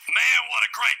Man, what a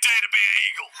great day to be an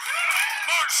Eagle.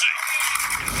 Mercy.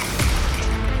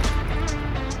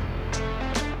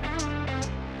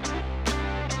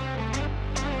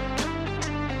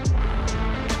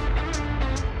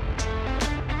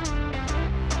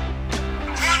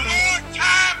 One more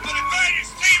time for the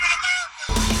greatest team in America.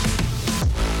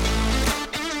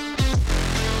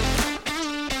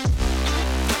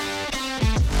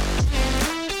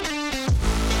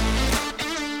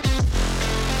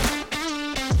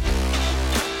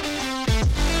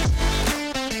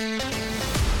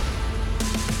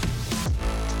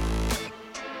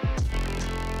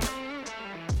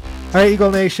 All right,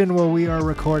 Eagle Nation. Well, we are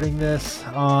recording this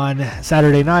on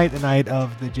Saturday night, the night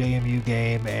of the JMU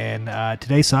game, and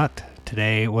today sucked.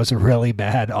 Today was a really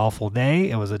bad, awful day.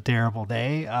 It was a terrible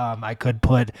day. I could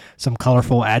put some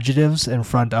colorful adjectives in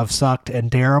front of sucked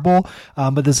and terrible,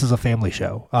 but this is a family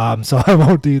show, so I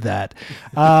won't do that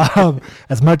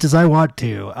as much as I want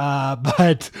to.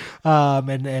 But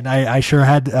I sure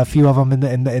had a few of them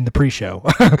in the pre-show.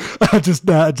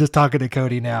 just talking to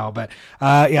Cody now, but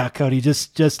yeah, Cody,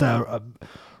 just a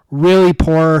really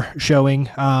poor showing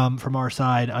from our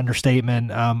side.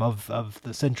 Understatement of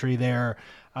the century there.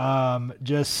 An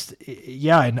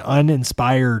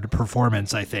uninspired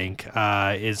performance, I think,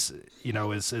 is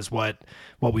what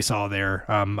we saw there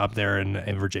up there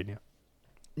in Virginia.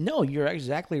 No, you're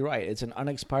exactly right. It's an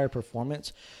uninspired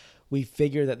performance. We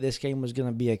figured that this game was going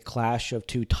to be a clash of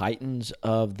two titans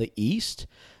of the East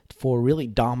for really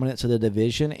dominance of the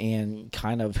division and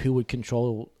kind of who would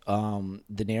control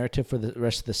the narrative for the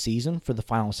rest of the season for the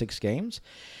final 6 games.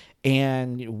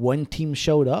 And one team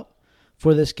showed up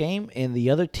for this game, and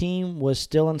the other team was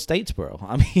still in Statesboro.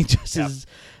 I mean,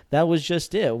 that was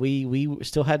just it. We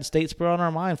still had Statesboro on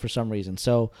our mind for some reason.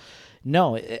 So,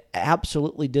 no,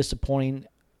 absolutely disappointing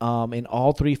in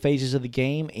all 3 phases of the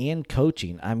game and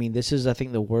coaching. I mean, this is, I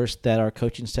think, the worst that our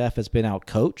coaching staff has been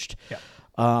out-coached. Yeah.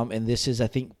 And this is, I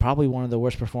think, probably one of the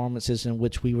worst performances in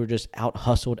which we were just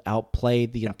out-hustled,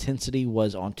 outplayed. The intensity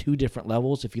was on 2 different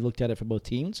levels if you looked at it for both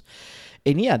teams.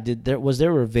 And, yeah, was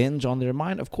there revenge on their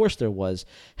mind? Of course there was.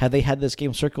 Have they had this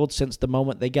game circled since the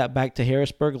moment they got back to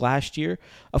Harrisburg last year?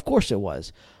 Of course it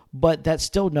was. But that's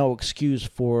still no excuse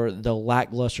for the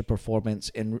lackluster performance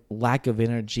and lack of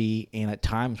energy and at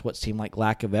times what seemed like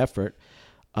lack of effort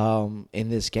in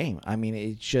this game. I mean,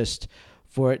 it's just –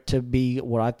 for it to be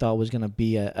what I thought was going to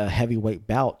be a heavyweight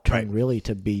bout turned really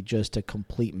to be just a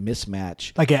complete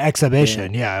mismatch. Like an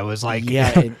exhibition, yeah. It was like...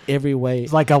 Yeah, in every way.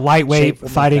 It's like a lightweight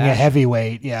fighting a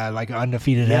heavyweight, yeah, like an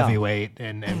undefeated heavyweight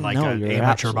and like an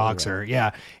amateur boxer. Right.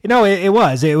 Yeah. You know, it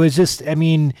was. It was just, I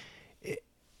mean,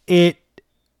 it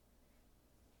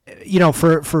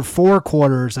for 4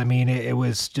 quarters, I mean, it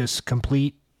was just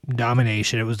complete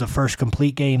domination. It was the first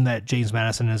complete game that James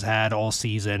Madison has had all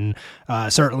season.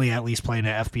 Certainly at least playing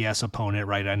an FBS opponent,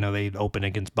 right? I know they opened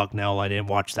against Bucknell. I didn't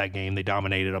watch that game. They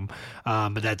dominated them.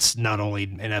 But that's not only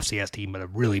an FCS team, but a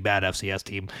really bad FCS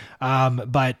team.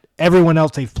 But everyone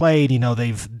else they've played,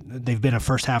 they've been a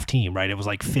first half team, right? It was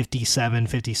like 57,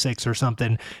 56 or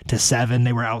something to 7.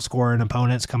 They were outscoring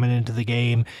opponents coming into the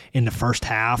game in the first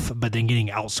half, but then getting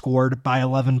outscored by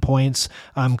 11 points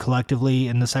collectively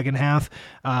in the second half.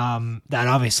 That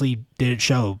obviously didn't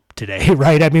show today,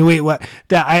 right? I mean,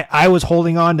 I was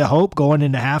holding on to hope going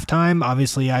into halftime.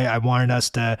 Obviously, I wanted us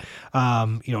to,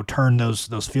 turn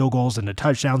those field goals into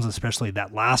touchdowns, especially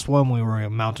that last one. We were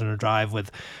mounting a drive with,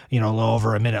 a little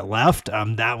over a minute left.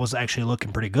 That was actually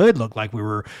looking pretty good. Looked like we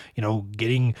were,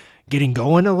 getting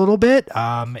going a little bit.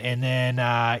 And then,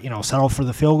 settle for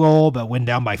the field goal, but went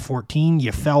down by 14.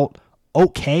 You felt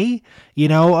okay,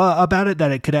 about it,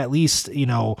 that it could at least,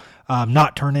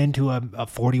 not turn into a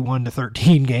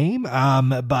 41-13 game.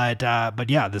 But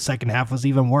yeah, the second half was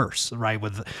even worse, right?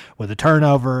 With the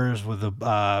turnovers, with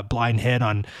the blind hit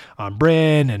on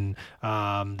Bryn and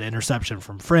the interception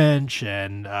from French,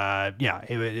 and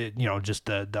just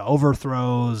the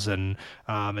overthrows and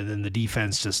then the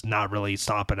defense just not really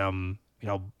stopping them,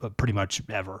 pretty much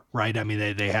ever, right? I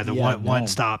mean, they had the one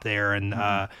stop there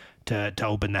and to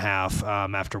open the half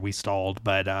after we stalled,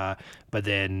 but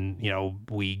then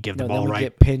we give the ball right.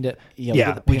 Get pinned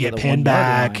we get pinned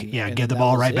back. Give the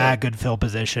ball right back. Good field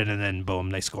position, and then boom,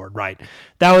 they scored. Right,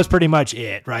 that was pretty much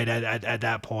it. Right at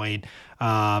that point,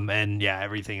 and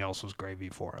everything else was gravy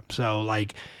for them. So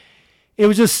it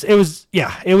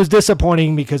was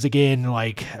disappointing because, again,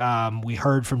 like we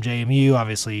heard from JMU,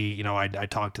 obviously, I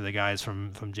talked to the guys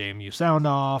from JMU Sound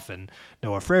Off and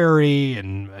Noah Frary,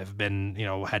 and have been,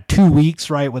 had 2 weeks,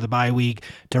 right, with a bye week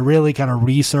to really kind of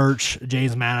research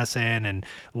James Madison and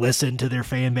listen to their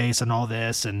fan base and all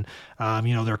this. And,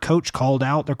 their coach called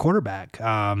out their quarterback,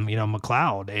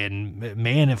 McLeod. And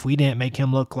man, if we didn't make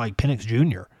him look like Penix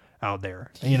Jr. out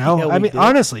there, I mean,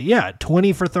 honestly,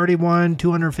 20 for 31,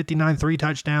 259, 3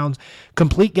 touchdowns,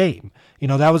 complete game.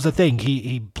 That was the thing.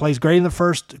 He plays great in the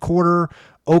first quarter,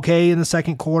 okay in the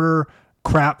second quarter,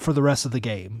 crap for the rest of the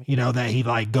game. That he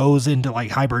like goes into like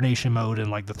hibernation mode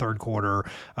in like the third quarter,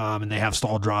 and they have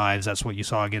stalled drives. That's what you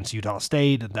saw against Utah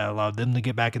State, and that allowed them to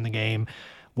get back in the game.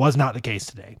 Was not the case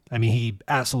today. I mean, he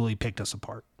absolutely picked us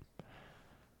apart.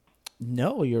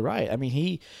 No, you're right. I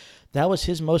mean, that was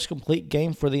his most complete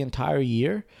game for the entire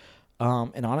year.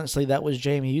 And honestly, that was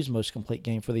JMU's most complete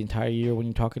game for the entire year when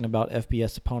you're talking about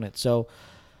FBS opponents. So,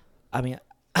 I mean,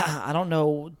 I don't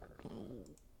know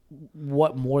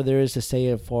what more there is to say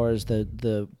as far as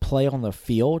the play on the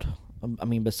field. I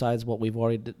mean, besides what we've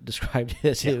already described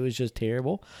as it was just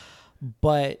terrible.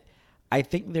 But I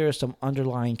think there are some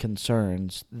underlying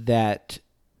concerns that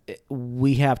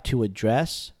we have to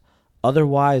address.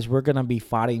 Otherwise, we're going to be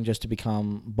fighting just to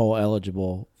become bowl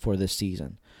eligible for this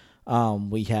season.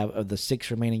 We have, of the 6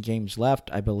 remaining games left,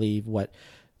 I believe,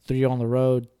 3 are on the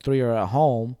road, 3 are at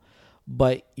home.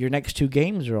 But your next 2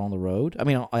 games are on the road. I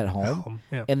mean, at home.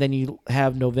 Yeah. And then you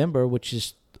have November, which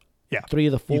is 3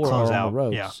 of the 4 are on the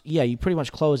road. Yeah, you pretty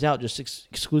much close out just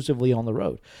exclusively on the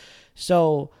road.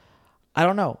 So, I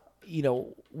don't know.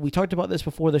 We talked about this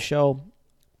before the show,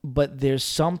 but there's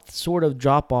some sort of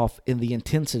drop-off in the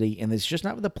intensity, and it's just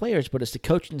not with the players, but it's the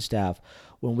coaching staff.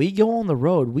 When we go on the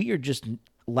road, we are just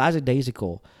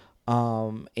lackadaisical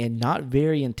and not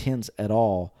very intense at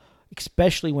all,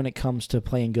 especially when it comes to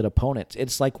playing good opponents.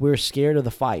 It's like we're scared of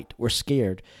the fight. We're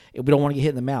scared. We don't want to get hit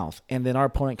in the mouth. And then our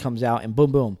opponent comes out and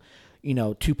boom, boom,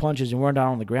 2 punches and we're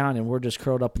down on the ground and we're just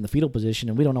curled up in the fetal position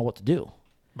and we don't know what to do.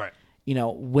 Right.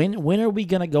 When are we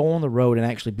going to go on the road and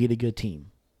actually beat a good team?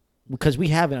 Because we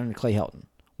haven't under Clay Helton.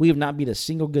 We have not beat a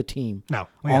single good team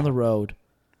on the road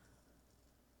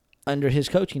under his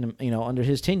coaching, under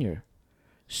his tenure.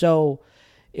 So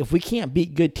if we can't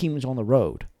beat good teams on the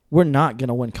road, we're not going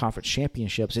to win conference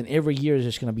championships, and every year is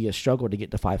just going to be a struggle to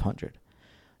get to 500.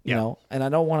 You know, and I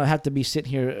don't want to have to be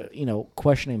sitting here,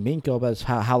 questioning Minko about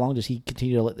how long does he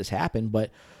continue to let this happen.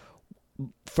 But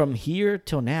from here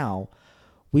till now,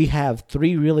 we have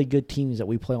 3 really good teams that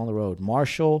we play on the road: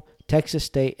 Marshall, Texas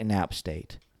State, and App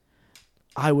State.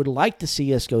 I would like to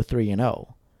see us go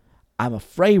 3-0. I'm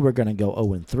afraid we're going to go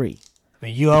 0-3. I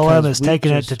mean, ULM is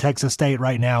taking it to Texas State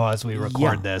right now as we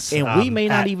record this. And we may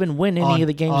not even win any of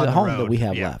the games at home that we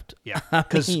have left. Yeah,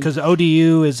 because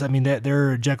ODU is,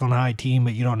 they're a Jekyll and Hyde team,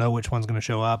 but you don't know which one's going to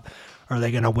show up. Are they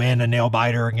going to win a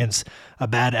nail-biter against a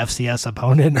bad FCS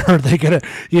opponent? Or are they going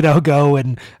to, go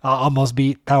and almost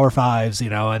beat Power Fives,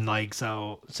 and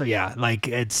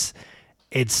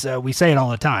it's we say it all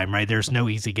the time, right? There's no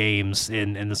easy games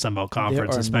in the Sun Belt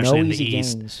Conference, especially in the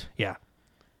East. Games. Yeah.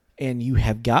 And you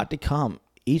have got to come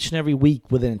each and every week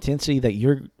with an intensity that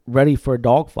you're ready for a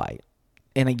dogfight.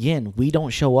 And again, we don't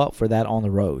show up for that on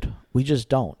the road. We just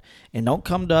don't. And don't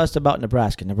come to us about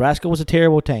Nebraska. Nebraska was a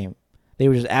terrible team. They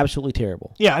were just absolutely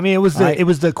terrible. Yeah, it was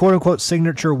the quote unquote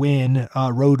signature win,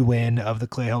 road win of the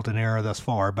Clay Helton era thus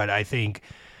far. But I think,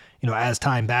 as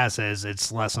time passes,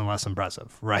 it's less and less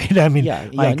impressive, right?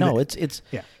 It's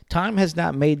time has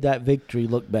not made that victory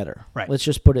look better. Right. Let's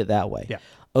just put it that way. Yeah.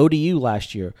 ODU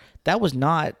last year, that was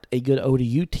not a good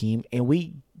ODU team, and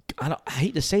I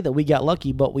hate to say that we got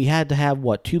lucky, but we had to have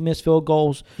 2 missed field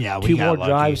goals, 2 more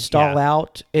drives stall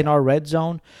out in our red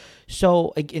zone,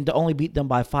 so again to only beat them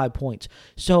by 5 points.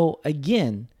 So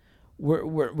again,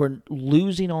 we're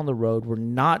losing on the road. We're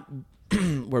not,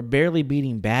 we're barely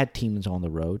beating bad teams on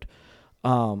the road.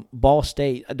 Ball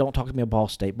State, don't talk to me about Ball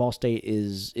State. Ball State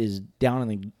is down in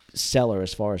the cellar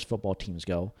as far as football teams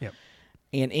go. Yep.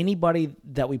 And anybody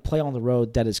that we play on the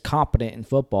road that is competent in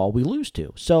football, we lose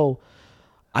to. So,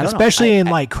 especially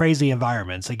in crazy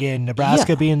environments. Again,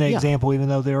 Nebraska being the example, even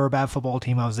though they were a bad football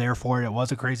team, I was there for it. It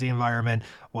was a crazy environment.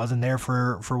 Wasn't there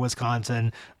for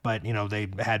Wisconsin, but they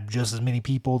had just as many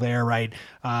people there, right?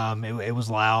 It was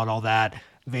loud, all that.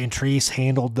 Van Treese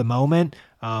handled the moment.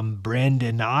 Bren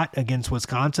did not against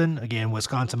Wisconsin. Again,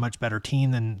 Wisconsin much better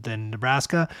team than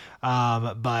Nebraska.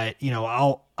 But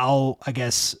I'll I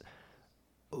guess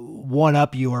one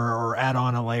up you or add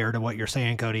on a layer to what you're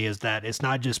saying, Cody, is that it's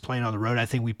not just playing on the road. I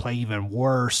think we play even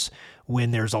worse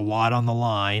when there's a lot on the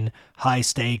line, high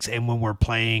stakes, and when we're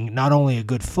playing not only a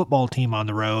good football team on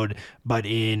the road, but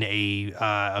in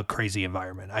a crazy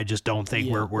environment. I just don't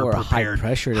think we're prepared.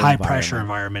 High pressure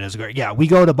environment is great. Yeah, we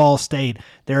go to Ball State.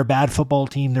 They're a bad football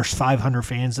team. There's 500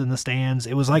 fans in the stands.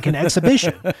 It was like an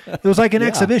exhibition. It was like an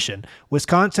exhibition.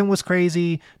 Wisconsin was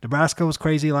crazy. Nebraska was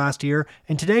crazy last year,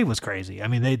 and today was crazy. I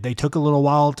mean, they took a little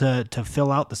while to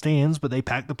fill out the stands, but they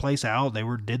packed the place out. They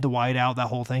did the white out, that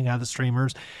whole thing, had the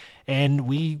streamers, and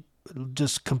we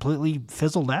just completely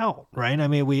fizzled out, right? I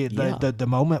mean, the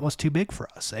moment was too big for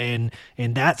us, and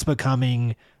that's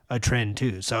becoming a trend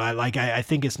too. So I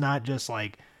think it's not just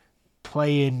like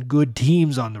playing good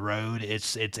teams on the road.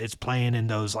 It's playing in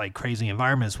those like crazy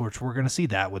environments, which we're going to see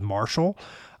that with Marshall.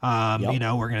 We're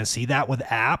going to see that with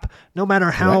App. No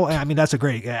matter how, I mean,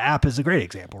 App is a great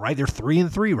example, right? They're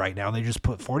 3-3 right now. They just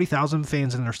put 40,000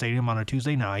 fans in their stadium on a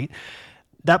Tuesday night.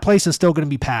 That place is still going to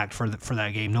be packed for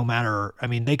that game, no matter. I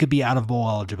mean, they could be out of bowl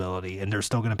eligibility, and they're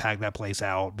still going to pack that place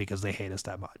out because they hate us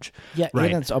that much. Yeah,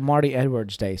 right? And it's a Marty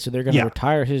Edwards day, so they're going to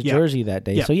retire his jersey that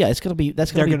day. Yeah. So it's going to be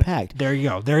packed. There you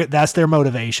go. That's their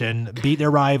motivation: beat their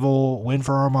rival, win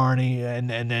for Armani, and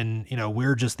then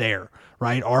we're just there,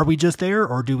 right? Are we just there,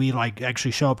 or do we like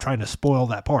actually show up trying to spoil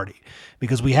that party?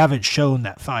 Because we haven't shown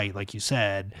that fight, like you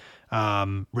said,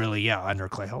 really, under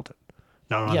Clay Helton.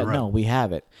 Not on the road. No, we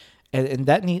haven't.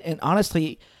 And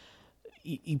honestly,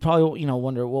 you probably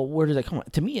wonder, well, where does that come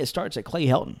from? To me, it starts at Clay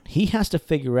Helton. He has to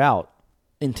figure out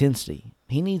intensity.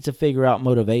 He needs to figure out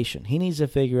motivation. He needs to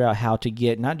figure out how to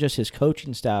get not just his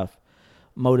coaching staff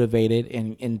motivated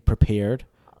and prepared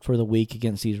for the week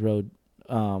against these road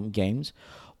games,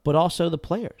 but also the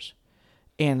players.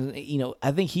 And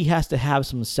I think he has to have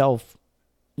some self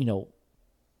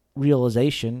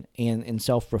realization and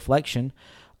self-reflection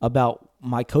about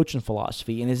my coaching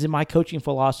philosophy, and is my coaching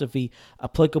philosophy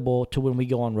applicable to when we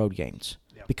go on road games?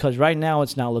 Yeah. Because right now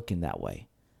it's not looking that way.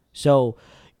 So,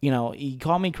 you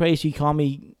call me crazy, you call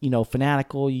me,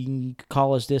 fanatical, you can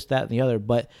call us this, that, and the other,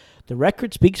 but the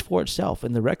record speaks for itself,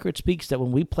 and the record speaks that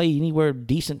when we play anywhere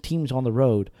decent teams on the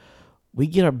road, we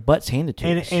get our butts handed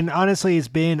to us. And honestly, it's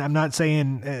been, I'm not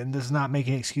saying, and this is not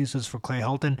making excuses for Clay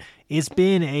Helton, it's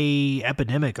been a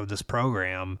epidemic of this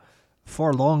program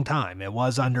for a long time. It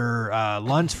was under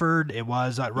Lunsford. It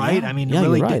was, right? I mean,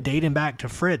 really dating back to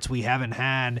Fritz, we haven't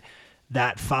had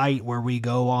that fight where we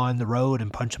go on the road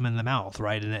and punch them in the mouth,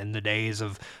 right? In the days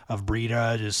of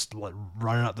Breida just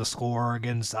running up the score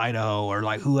against Idaho or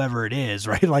like whoever it is,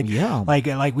 right? Like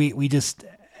we just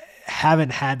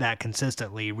haven't had that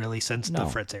consistently really since the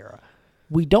Fritz era.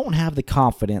 We don't have the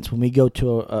confidence when we go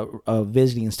to a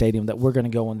visiting stadium that we're going to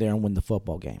go in there and win the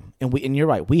football game. And you're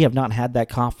right, we have not had that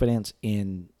confidence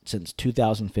since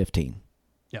 2015.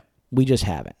 Yeah, we just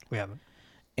haven't. We haven't.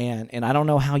 And I don't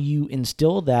know how you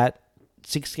instill that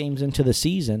 6 games into the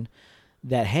season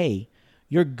that, hey,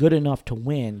 you're good enough to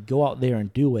win. Go out there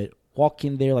and do it. Walk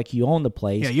in there like you own the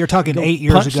place. Yeah, you're talking 8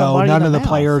 years ago. None of the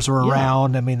players were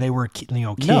around. I mean, they were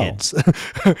kids,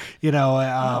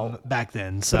 back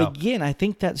then. So, but again, I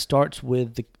think that starts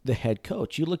with the head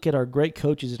coach. You look at our great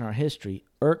coaches in our history.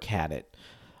 Irk had it.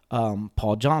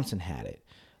 Paul Johnson had it.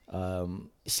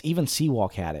 Even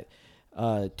Seawalk had it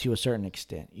to a certain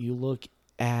extent. You look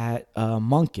at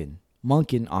Munkin.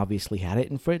 Munkin obviously had it,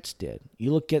 and Fritz did.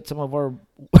 You look at some of our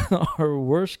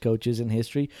worst coaches in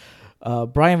history.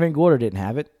 Brian Van Gorder didn't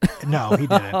have it. No, he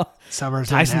didn't.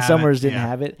 Tyson Summers didn't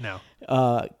have it. No.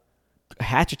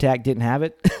 Hatch Attack didn't have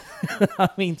it. I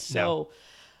mean,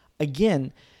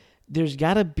 again, there's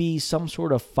got to be some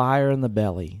sort of fire in the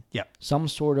belly. Yeah. Some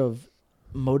sort of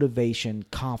motivation,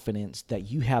 confidence that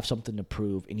you have something to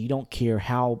prove, and you don't care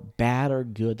how bad or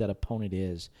good that opponent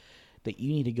is, that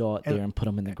you need to go out there and put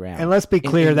them in the ground. And let's be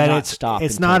clear that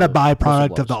it's not a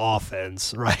byproduct of the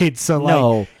offense, right?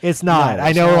 So it's not.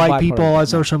 I know people on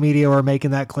social media are making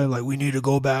that claim, like we need to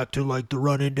go back to like the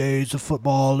running days of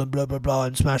football and blah blah blah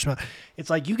and smash them.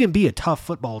 It's like you can be a tough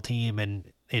football team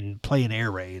and play an air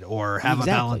raid or have a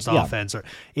balanced offense. Or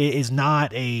it is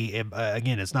not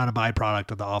again, it's not a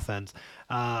byproduct of the offense.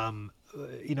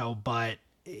 But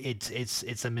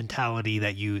it's a mentality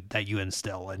that you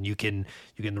instill, and you can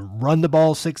run the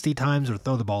ball 60 times or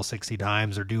throw the ball 60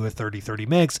 times or do a 30-30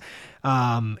 mix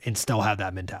and still have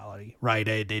that mentality,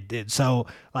 right? So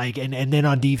like and then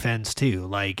on defense too,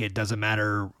 like it doesn't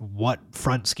matter what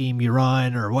front scheme you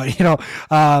run or what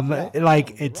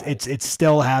it's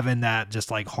still having that just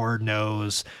like hard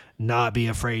nose, not be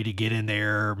afraid to get in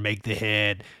there, make the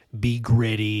hit, be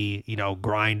gritty,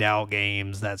 grind out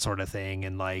games, that sort of thing.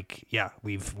 And we're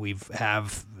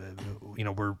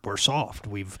soft.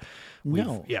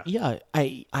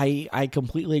 I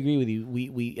completely agree with you.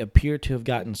 We appear to have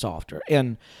gotten softer,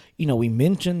 and we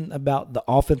mentioned about the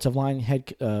offensive line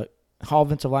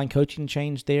coaching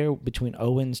change there between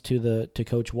Owens to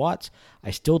Coach Watts.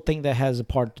 I still think that has a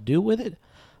part to do with it.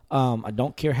 I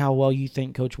don't care how well you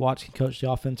think Coach Watts can coach the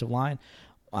offensive line.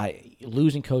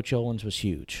 Losing Coach Owens was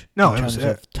huge. No, it was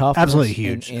absolutely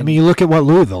huge. And you look at what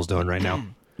Louisville's doing right now.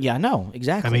 Yeah, no,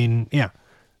 exactly.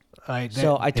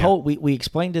 We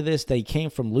explained to this they came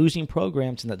from losing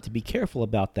programs, and that to be careful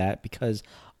about that, because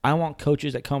I want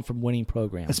coaches that come from winning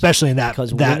programs, especially in that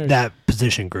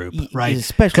position group, right?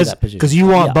 Especially that position, because you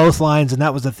want both lines, and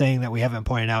that was the thing that we haven't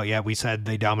pointed out yet. We said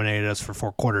they dominated us for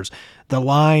 4 quarters. The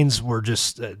lines were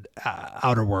just worldly.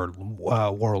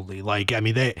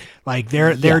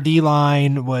 Their D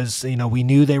line was, we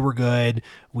knew they were good.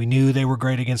 We knew they were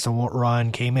great against the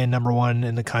run. Came in number 1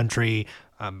 in the country.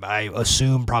 I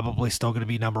assume probably still going to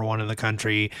be number 1 in the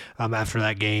country after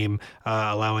that game,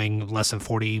 allowing less than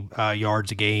 40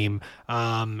 yards a game.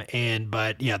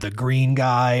 The green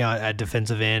guy at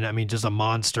defensive end, just a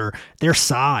monster. Their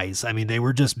size, they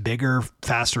were just bigger,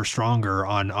 faster, stronger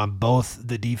on both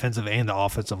the defensive and the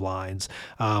offensive lines,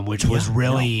 which was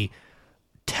really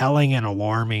telling and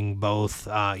alarming both,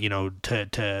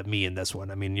 to me in this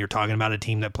one. You're talking about a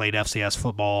team that played FCS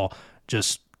football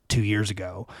just 2 years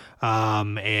ago. Now,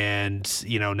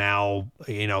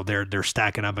 they're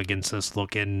stacking up against us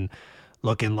looking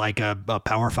like a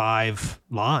Power 5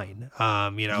 line,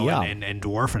 and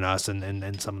dwarfing us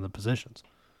in some of the positions.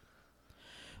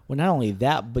 Well, not only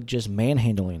that, but just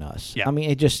manhandling us. Yeah.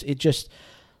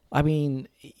 You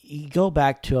go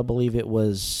back to, I believe it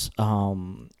was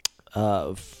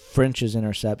French's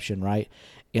interception, right?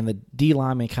 And the D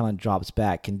lineman kind of drops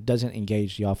back and doesn't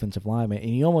engage the offensive lineman.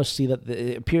 And you almost see that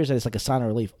it appears that it's like a sign of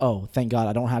relief. Oh, thank God,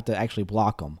 I don't have to actually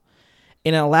block him.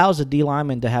 And it allows the D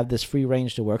lineman to have this free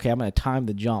range to where, okay, I'm going to time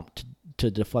the jump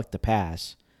to deflect the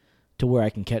pass to where I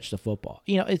can catch the football.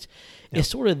 It's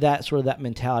sort of that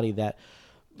mentality that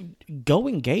go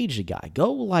engage the guy.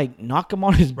 Go, knock him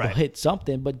on his butt,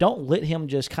 something, but don't let him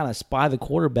just kind of spy the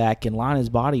quarterback and line his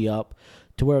body up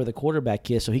to wherever the quarterback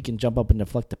is, so he can jump up and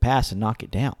deflect the pass and knock it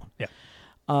down. Yeah.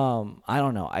 I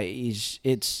don't know.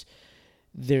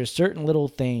 There's certain little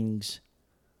things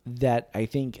that I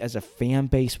think as a fan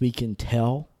base we can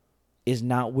tell is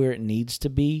not where it needs to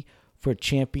be for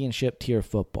championship tier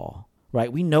football,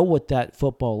 right? We know what that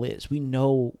football is. We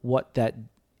know what that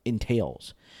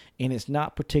entails, and it's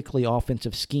not particularly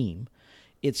offensive scheme.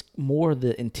 It's more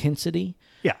the intensity,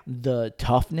 the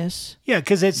toughness. Yeah,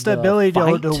 because it's the ability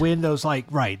to win those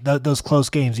those close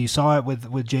games. You saw it with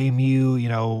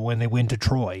JMU, when they went to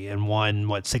Troy and won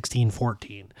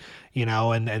 16-14,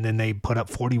 and then they put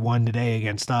up 41 today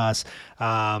against us.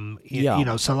 So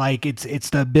it's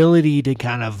the ability to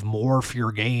kind of morph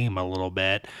your game a little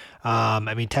bit.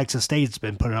 Texas State's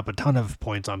been putting up a ton of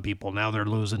points on people. Now they're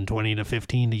losing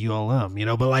 20-15 to ULM,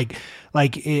 but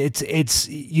it's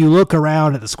you look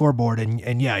around at the scoreboard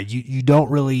and you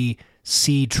don't really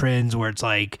see trends where it's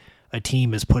like a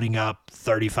team is putting up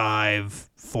 35,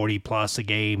 40 plus a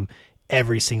game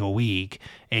every single week,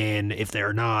 and if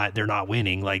they're not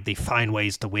winning. They find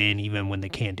ways to win even when they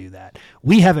can't do that.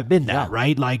 We haven't been that,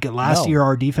 right? Last year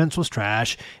our defense was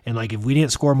trash, and if we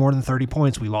didn't score more than 30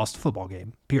 points, we lost the football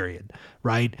game, period,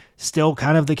 right? Still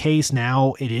kind of the case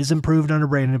now. It is improved under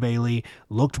Brandon Bailey.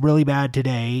 Looked really bad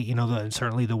today,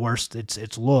 certainly the worst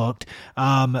it's looked,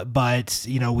 but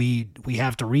we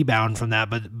have to rebound from that.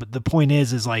 But the point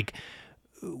is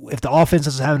if the offense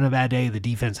is having a bad day, the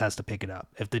defense has to pick it up.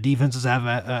 If the defense is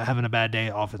having a bad day,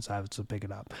 offense has to pick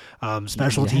it up.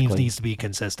 Special teams needs to be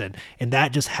consistent, and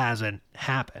that just hasn't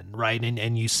happened, right?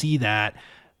 And you see that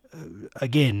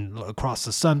again across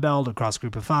the Sun Belt, across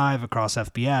Group of 5, across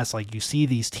FBS. You see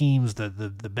these teams,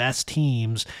 the best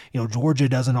teams. Georgia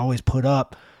doesn't always put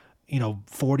up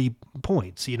 40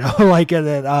 points, so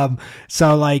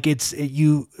it's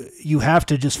you have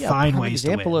to just find ways to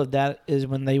win. An example of that is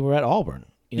when they were at Auburn.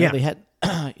 They had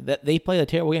they played a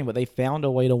terrible game, but they found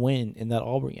a way to win in that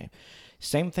Auburn game.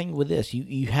 Same thing with this.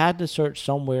 You had to search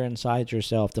somewhere inside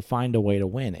yourself to find a way to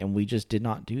win, and we just did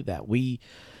not do that. We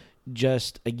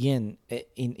just, again,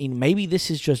 maybe this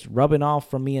is just rubbing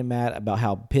off from me and Matt about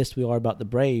how pissed we are about the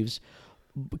Braves,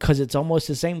 because it's almost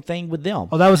the same thing with them.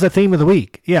 Oh, that was the theme of the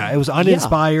week. Yeah, it was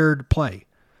uninspired play.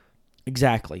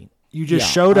 Exactly. You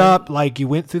just showed up, you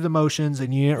went through the motions,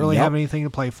 and you didn't really have anything to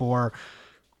play for.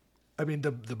 I mean,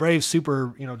 the Braves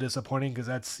super, disappointing because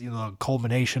that's, a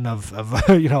culmination of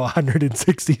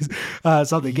 160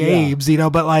 something games,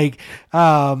 but like,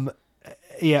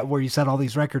 where you set all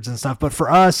these records and stuff. But for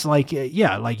us, like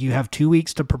you have 2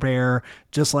 weeks to prepare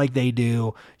just like they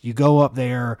do. You go up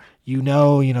there,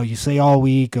 you say all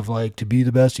week of like, to be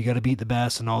the best, you got to beat the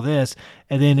best and all this.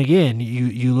 And then again,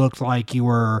 you looked like you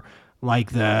were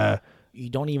like you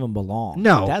don't even belong.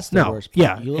 No, that's the worst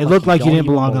part. Yeah, it looked like you didn't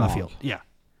belong on the field. Yeah.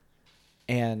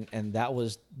 And that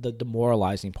was the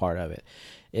demoralizing part of it,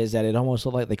 is that it almost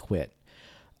looked like they quit.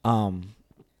 And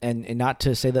not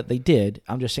to say that they did,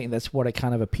 I'm just saying that's what it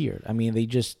kind of appeared. I mean, it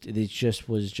just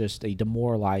was just a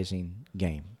demoralizing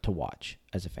game to watch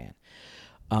as a fan.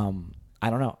 I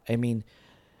don't know. I mean,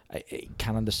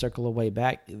 kind of to circle the way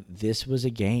back, this was a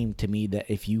game to me that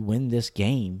if you win this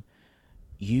game,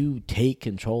 you take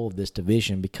control of this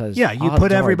division, because you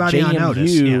put everybody JMU on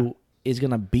notice. Is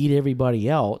going to beat everybody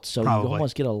else, so Probably. you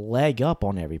almost get a leg up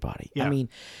on everybody. Yeah. I mean,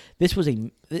 this was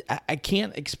I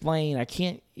can't explain, I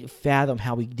can't fathom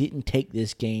how we didn't take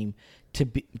this game to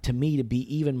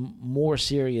be even more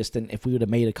serious than if we would have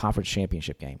made a conference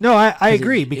championship game. No, I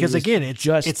agree, because again, it's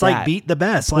like beat the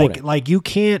best. Important. Like you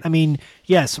can't. I mean,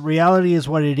 yes, reality is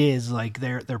what it is. Like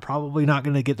they're probably not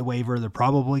going to get the waiver. They're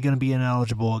probably going to be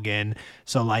ineligible again.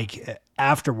 So like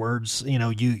afterwards,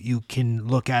 you can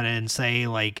look at it and say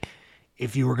like,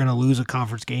 if you were going to lose a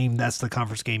conference game, that's the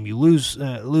conference game you lose,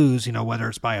 whether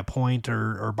it's by a point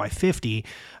or by 50,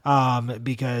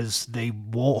 because they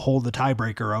won't hold the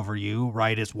tiebreaker over you,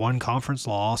 right? It's one conference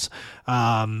loss.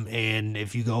 And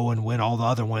if you go and win all the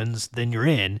other ones, then you're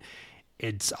in.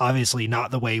 It's obviously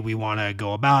not the way we want to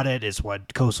go about it. It's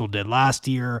what Coastal did last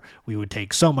year. We would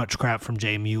take so much crap from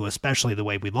JMU, especially the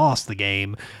way we lost the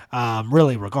game.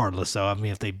 Really, regardless, though. I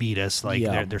mean, if they beat us,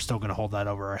 they're still going to hold that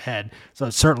over our head. So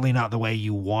it's certainly not the way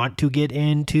you want to get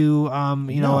into,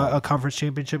 a conference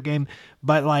championship game.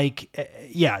 But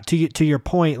to your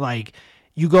point, like,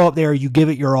 you go up there, you give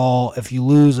it your all. If you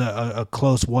lose a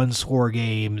close one-score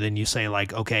game, then you say,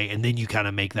 like, okay, and then you kind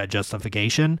of make that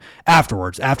justification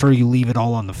afterwards, after you leave it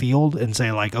all on the field and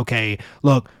say, like, okay,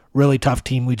 look, really tough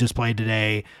team we just played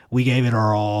today. We gave it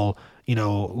our all,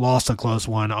 lost a close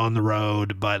one on the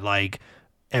road, but, like,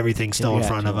 everything's still in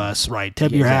front of us, right?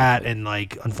 Tip your hat, and,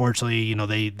 like, unfortunately,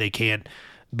 they can't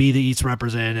be the East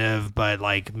representative, but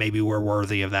like maybe we're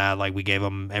worthy of that. Like we gave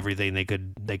them everything they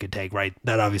could take, right?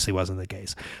 That obviously wasn't the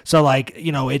case. So like,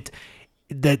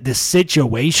 the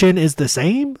situation is the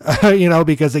same,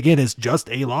 because again, it's just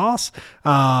a loss.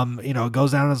 It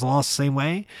goes down as a loss the same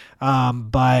way.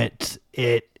 But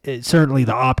it certainly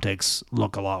the optics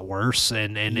look a lot worse.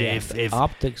 And if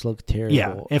optics look terrible.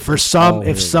 Yeah.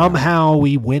 If somehow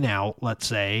we win out, let's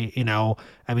say,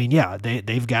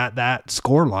 they've got that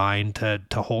score line to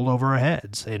hold over our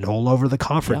heads and hold over the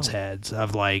conference heads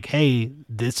of like, hey,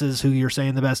 this is who you're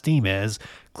saying the best team is.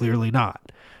 Clearly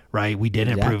not. Right, we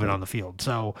didn't prove it on the field.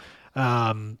 So,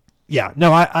 I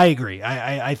agree.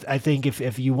 I think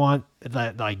if you want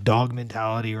that like dog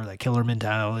mentality or that killer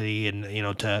mentality, and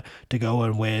to go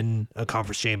and win a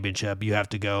conference championship, you have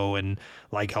to go and,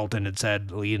 like Helton had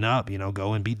said leading up,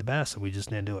 go and beat the best, and we just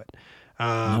didn't do it.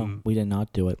 No, we did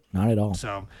not do it. Not at all.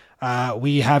 So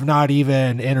we have not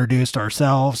even introduced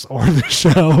ourselves or the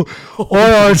show or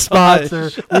our sponsor.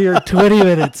 We are 20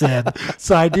 minutes in.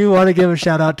 So I do want to give a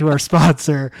shout out to our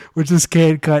sponsor, which is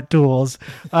Can Cut Tools.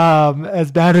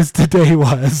 As bad as today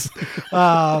was,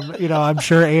 I'm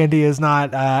sure Andy is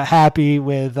not happy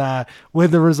with the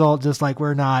result, just like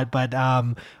we're not.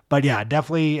 But yeah,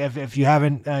 definitely if you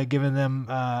haven't given them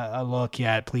a look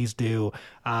yet, please do.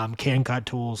 Can Cut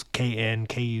Tools,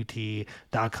 KNKUT.com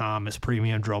is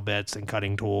premium drill bits and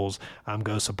cutting tools.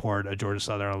 Go support a Georgia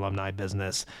Southern alumni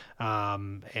business.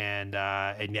 Cody,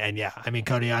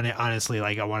 honestly,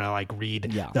 like I want to like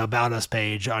read the About Us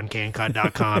page on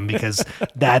cancut.com because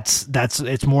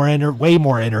it's way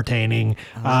more entertaining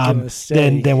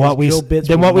than what we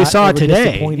saw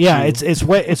today. Yeah,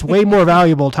 it's way more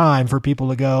valuable time for people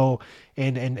to go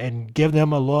and give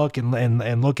them a look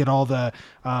and look at all the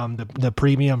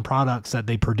premium products that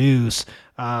they produce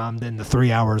than the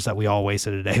 3 hours that we all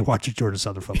wasted a day watching Georgia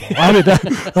Southern football.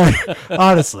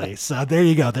 Honestly. So there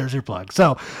you go. There's your plug.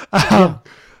 So,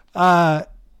 I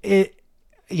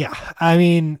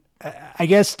mean, I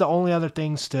guess the only other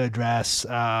things to address,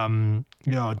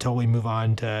 until we move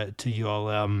on to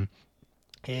ULM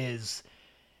is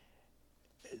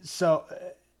so.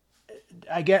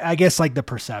 I guess like the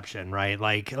perception, right?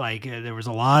 Like there was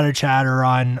a lot of chatter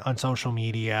on social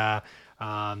media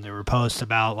There were posts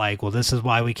about like, well, this is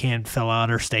why we can't fill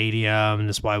out our stadium, and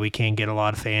this is why we can't get a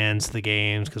lot of fans to the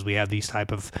games because we have these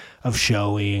type of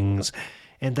showings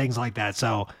and things like that.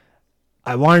 So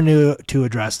I wanted to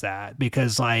address that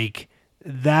because like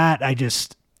that I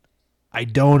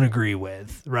don't agree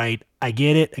with, right? I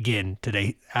get it. Again,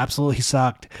 today absolutely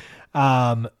sucked.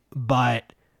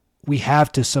 But we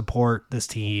have to support this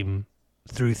team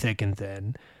through thick and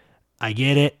thin. I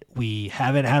get it. We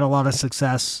haven't had a lot of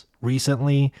success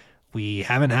recently. We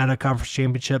haven't had a conference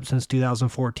championship since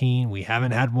 2014. We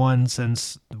haven't had one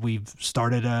since we've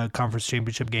started a conference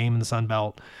championship game in the Sun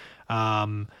Belt.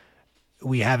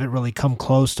 We haven't really come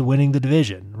close to winning the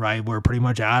division, right? We're pretty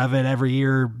much out of it every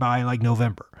year by like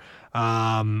November,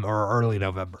 or early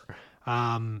November.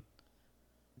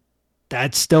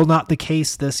 That's still not the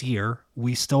case this year.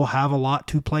 We still have a lot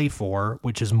to play for,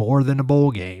 which is more than a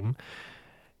bowl game.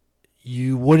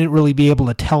 You wouldn't really be able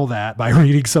to tell that by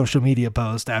reading social media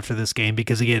posts after this game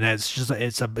because again, it's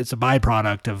a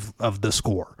byproduct of the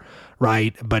score,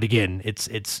 right? But again,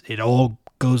 it all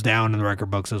goes down in the record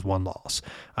books as one loss.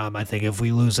 I think if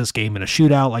we lose this game in a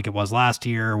shootout like it was last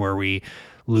year, where we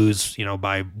lose,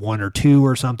 by 1 or 2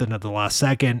 or something at the last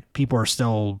second, people are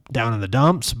still down in the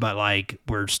dumps, but like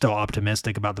we're still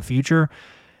optimistic about the future.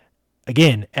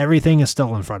 Again, everything is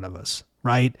still in front of us,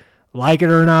 right? Like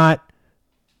it or not,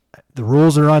 the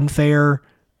rules are unfair,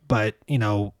 but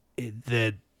we're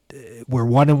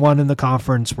 1-1 in the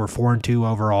conference. We're 4-2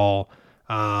 overall.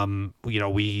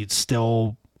 We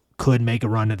still could make a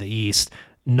run at the East.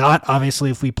 Not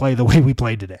obviously if we play the way we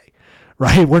played today,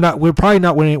 right? We're probably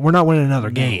not winning. We're not winning another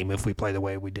game if we play the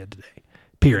way we did today.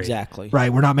 Period. Exactly.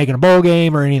 Right. We're not making a bowl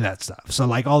game or any of that stuff. So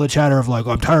like all the chatter of like,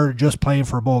 I'm tired of just playing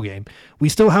for a bowl game. We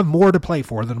still have more to play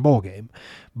for than a bowl game,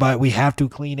 but we have to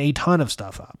clean a ton of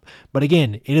stuff up. But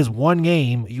again, it is one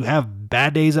game. You have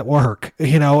bad days at work,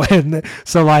 and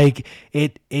so like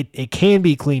it can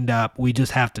be cleaned up. We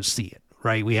just have to see it,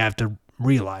 right? We have to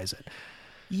realize it.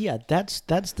 Yeah, that's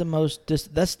the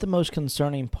most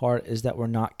concerning part is that we're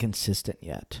not consistent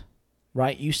yet.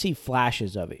 Right? You see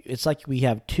flashes of it. It's like we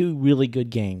have 2 really good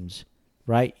games,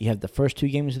 right? You have the first 2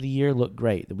 games of the year look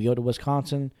great. Then we go to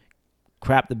Wisconsin,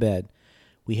 crap the bed.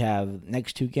 We have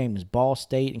next 2 games, Ball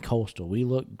State and Coastal. We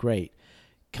look great.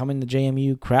 Coming to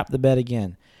JMU, crap the bed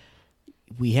again.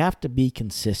 We have to be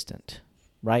consistent,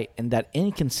 right? And that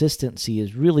inconsistency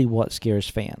is really what scares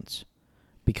fans.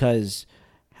 Because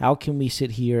how can we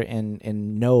sit here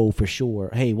and know for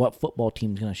sure, hey, what football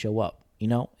team's going to show up?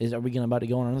 Are we about to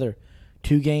go on another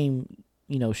 2-game,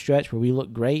 stretch where we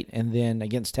look great, and then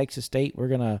against Texas State we're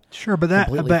gonna fall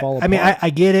apart? I mean, I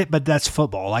get it, but that's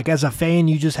football. Like as a fan,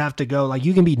 you just have to go. Like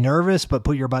you can be nervous, but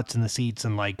put your butts in the seats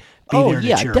and like be there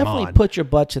to cheer them on. Put your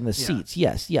butts in the seats.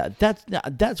 Yes,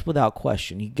 that's without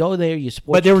question. You go there, you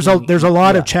support. But there's a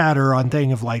lot of chatter on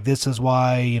thing of like this is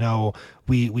why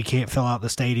we can't fill out the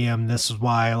stadium. This is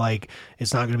why like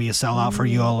it's not going to be a sellout for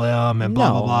ULM and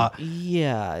blah blah blah.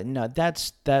 Yeah, no,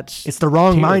 that's it's the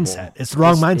wrong terrible. mindset. It's the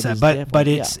wrong mindset. But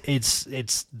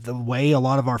it's the way a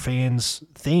lot of our fans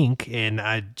think, and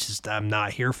I'm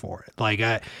not here for it. Like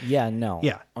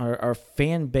our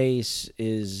fan base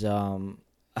is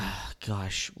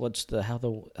what's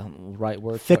the right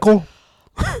word? Fickle.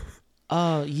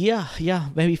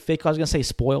 Maybe fake. I was gonna say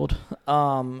spoiled.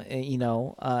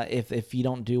 If you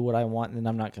don't do what I want, then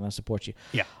I'm not gonna support you.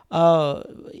 Yeah.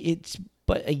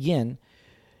 But again,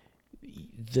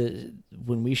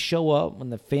 when we show up, when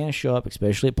the fans show up,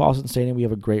 especially at Paulson Stadium, we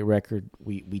have a great record.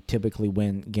 We typically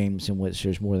win games in which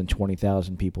there's more than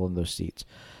 20,000 people in those seats.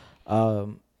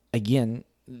 Again,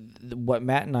 what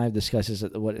Matt and I have discussed is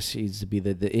that what it seems to be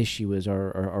the issue is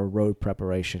our road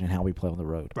preparation and how we play on the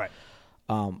road. Right.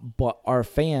 But our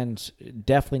fans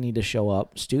definitely need to show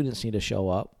up. Students need to show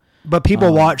up. But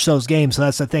people watch those games, so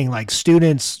that's the thing. Like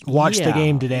students watch the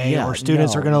game today, or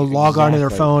students are going to log onto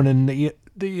their phone and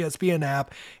the ESPN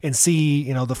app and see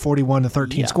the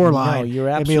 41-13 score line. You're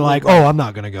absolutely and be like, right. oh, I'm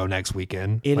not going to go next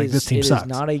weekend. This team sucks.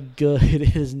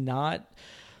 It is not.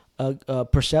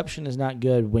 Perception is not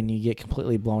good when you get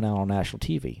completely blown out on national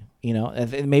TV.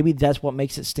 And maybe that's what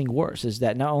makes it sting worse, is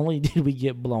that not only did we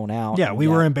get blown out. Yeah, we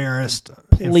were embarrassed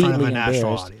in front of a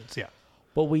national audience. Yeah.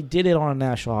 But we did it on a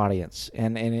national audience,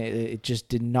 and it just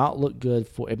did not look good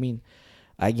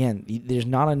again, there's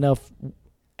not enough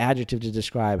adjective to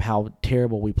describe how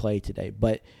terrible we played today.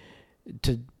 But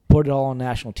to put it all on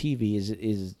national TV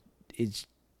it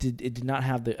did not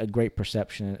have a great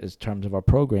perception in terms of our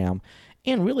program.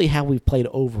 And really how we've played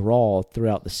overall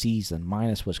throughout the season,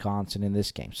 minus Wisconsin in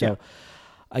this game. So,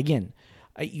 again,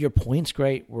 your point's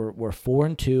great. We're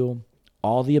 4-2.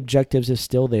 All the objectives is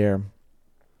still there.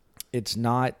 It's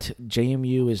not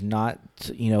JMU is not,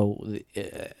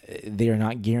 they are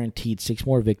not guaranteed 6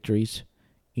 more victories.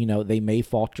 They may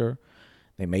falter.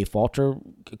 They may falter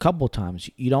a couple of times.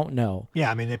 You don't know. Yeah,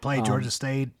 I mean, they play Georgia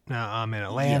State in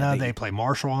Atlanta. They play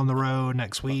Marshall on the road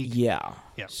next week. Yeah.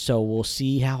 Yeah. So we'll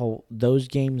see how those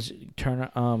games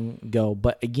go.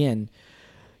 But again,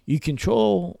 you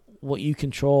control what you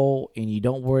control, and you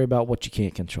don't worry about what you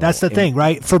can't control. That's the thing,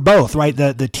 right? For both, right?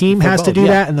 The team has to do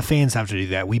that, and the fans have to do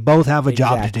that. We both have a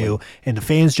job to do, and the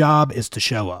fans' job is to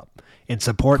show up and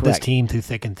support this team through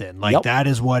thick and thin. Like, that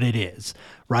is what it is,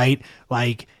 right?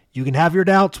 Like, you can have your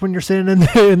doubts when you're sitting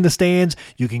in the stands.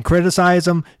 You can criticize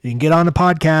them. You can get on a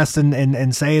podcast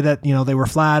and say that, they were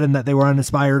flat and that they were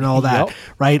uninspired and all that,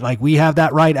 right? Like, we have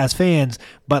that right as fans,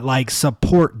 but, like,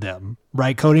 support them,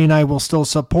 right? Cody and I will still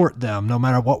support them no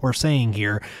matter what we're saying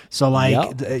here. So,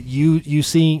 like, you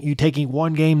taking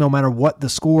one game no matter what the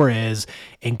score is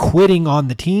and quitting on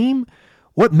the team,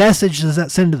 what message does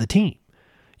that send to the team?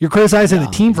 You're criticizing the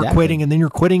team for quitting, and then you're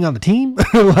quitting on the team?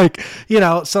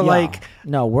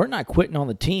 No, we're not quitting on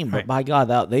the team, but by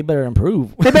God, they better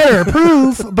improve. They better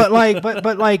improve, but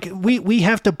we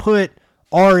have to put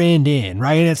our end in,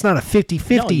 right? And it's not a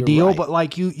 50-50 deal, right. But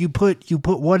like you put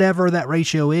whatever that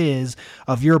ratio is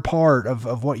of your part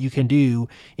of what you can do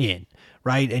in,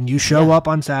 right? And you show up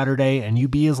on Saturday and you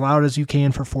be as loud as you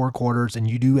can for 4 quarters, and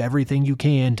you do everything you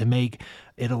can to make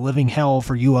it a living hell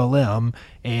for ULM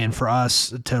and for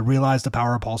us to realize the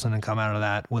power of Paulson and come out of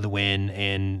that with a win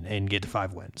and get to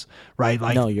 5 wins, right?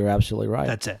 Like, no, you're absolutely right.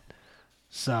 That's it.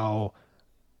 So,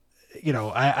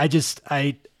 I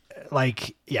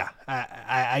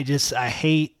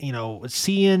hate,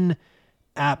 seeing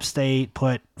App State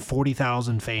put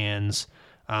 40,000 fans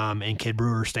in Kid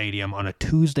Brewer Stadium on a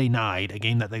Tuesday night, a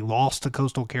game that they lost to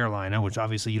Coastal Carolina, which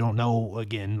obviously you don't know,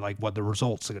 again, like what the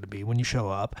results are going to be when you show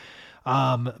up.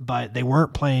 But they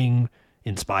weren't playing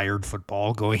inspired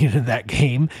football going into that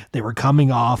game. They were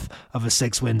coming off of a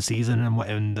 6-win season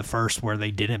and the first where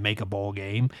they didn't make a bowl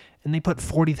game, and they put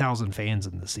 40,000 fans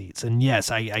in the seats. And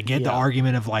yes, I get the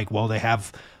argument of like, well, they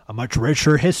have a much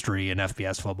richer history in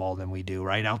FBS football than we do,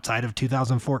 right? Outside of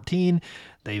 2014,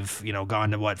 they've,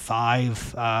 gone to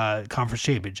 5 conference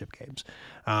championship games.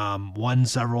 Won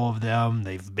several of them.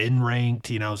 They've been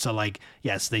ranked, so like,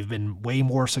 yes, they've been way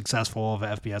more successful of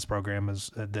an FBS program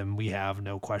than we have,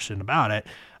 no question about it.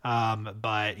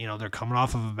 But, they're coming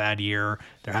off of a bad year.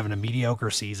 They're having a mediocre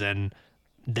season.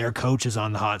 Their coach is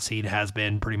on the hot seat, has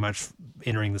been pretty much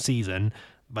entering the season,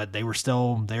 but they're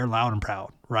loud and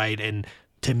proud, right? And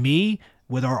to me,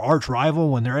 with our arch rival,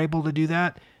 when they're able to do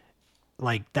that,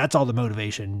 like, that's all the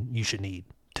motivation you should need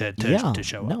to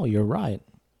show up. No, you're right.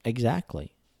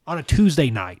 Exactly. On a Tuesday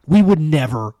night. We would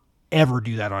never, ever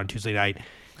do that on a Tuesday night.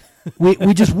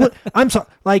 We just would. I'm sorry.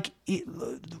 Like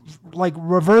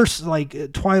reverse,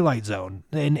 like Twilight Zone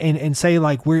and say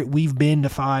like we've been to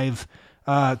 5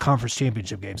 conference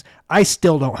championship games. I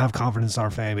still don't have confidence in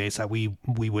our fan base that we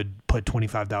would put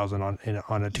 25,000 on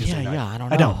a Tuesday night. Yeah,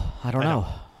 I don't know.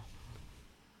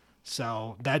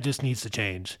 So that just needs to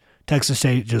change. Texas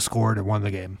State just scored and won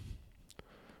the game.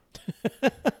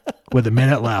 With a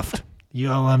minute left,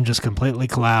 ULM just completely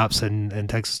collapsed, and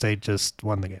Texas State just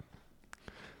won the game.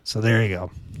 So there you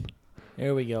go.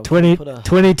 There we go.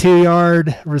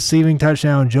 22-yard receiving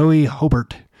touchdown, Joey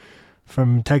Hobart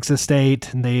from Texas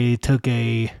State. And they took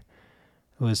it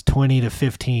was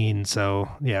 20-15. So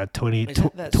yeah, 21.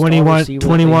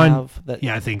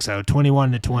 Yeah, I think so.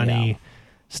 21-20. Yeah.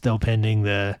 Still pending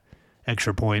the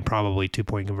extra point, probably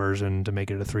 2-point conversion to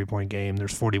make it a 3-point game.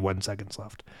 There's 41 seconds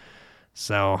left.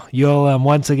 So ULM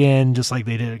once again, just like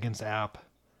they did against App,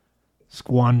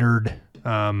 squandered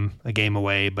a game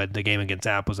away, but the game against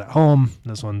App was at home.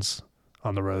 This one's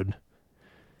on the road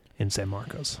in San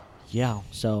Marcos. Yeah,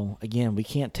 so again, we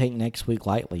can't take next week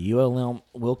lightly. ULM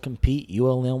will compete.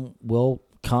 ULM will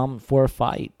come for a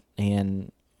fight,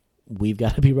 and we've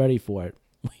got to be ready for it.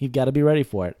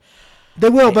 They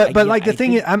will, but the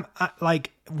thing is,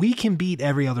 we can beat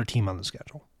every other team on the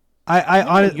schedule. We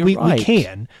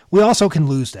can. We also can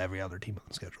lose to every other team on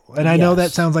the schedule. And I know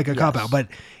that sounds like a cop-out, but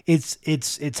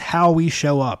it's how we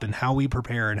show up and how we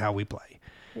prepare and how we play.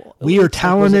 Well, we are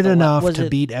talented enough to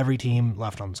beat every team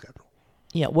left on the schedule.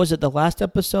 Yeah, was it the last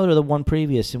episode or the one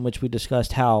previous in which we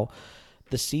discussed how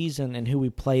the season and who we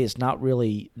play is not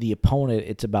really the opponent,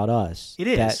 it's about us. It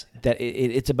is.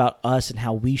 It's about us and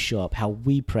how we show up, how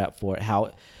we prep for it,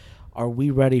 how are we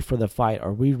ready for the fight?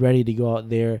 Are we ready to go out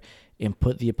there and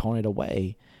put the opponent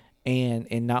away and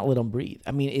not let them breathe?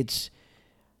 I mean,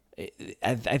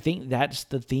 I think that's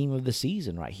the theme of the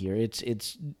season right here.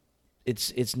 It's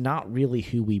not really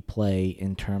who we play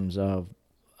in terms of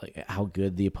like how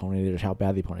good the opponent is, how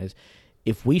bad the opponent is.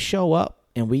 If we show up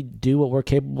and we do what we're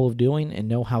capable of doing and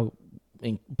know how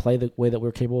and play the way that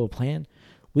we're capable of playing,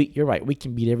 you're right, we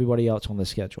can beat everybody else on the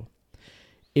schedule.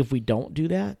 If we don't do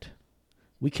that,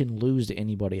 we can lose to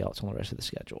anybody else on the rest of the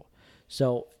schedule.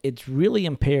 So it's really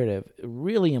imperative,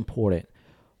 really important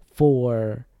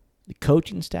for the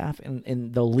coaching staff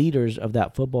and the leaders of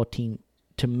that football team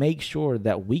to make sure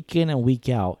that week in and week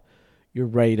out, you're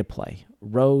ready to play.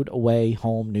 Road, away,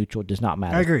 home, neutral, does not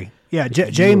matter. I agree. Yeah,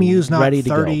 JMU's not ready to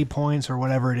 30 go. points or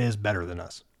whatever it is better than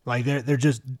us. Like they're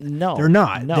just No, they're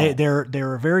not. no.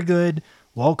 They're a very good,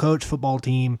 well coached football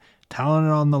team,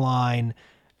 talented on the line.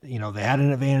 You know, they had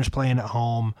an advantage playing at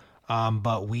home,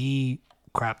 but we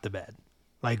crapped the bed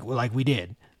like we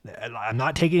did. I'm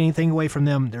not taking anything away from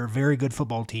them. They're a very good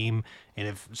football team, and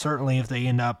if they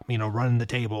end up running the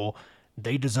table,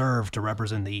 they deserve to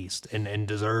represent the East and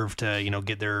deserve to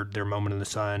get their moment in the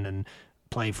sun and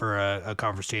play for a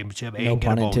conference championship. And No get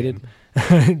pun a bowl intended.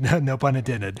 game. No pun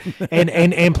intended.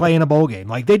 and play in a bowl game.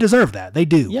 Like they deserve that. They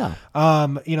do. Yeah.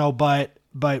 But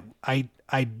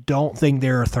I don't think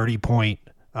they're a 30-point.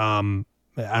 I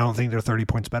don't think they're 30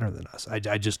 points better than us. I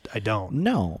don't.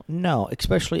 No.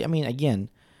 Especially, I mean, again,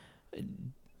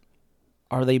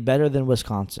 are they better than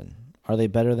Wisconsin? Are they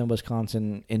better than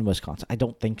Wisconsin in Wisconsin? I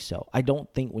don't think so. I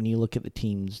don't think when you look at the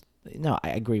teams, no, I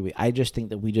agree with you. I just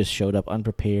think that we just showed up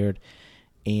unprepared,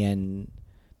 and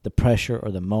the pressure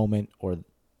or the moment or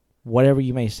whatever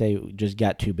you may say just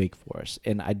got too big for us.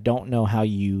 And I don't know how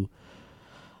the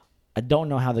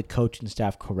coaching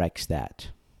staff corrects that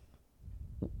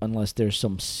unless there's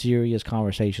some serious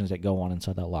conversations that go on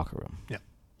inside that locker room. Yeah.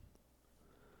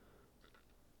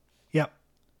 Yep.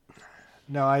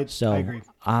 No, I agree.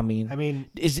 I mean,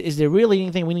 is there really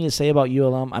anything we need to say about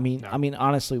ULM? No. I mean,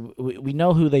 honestly, we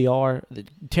know who they are.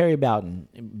 Terry Bowden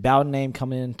name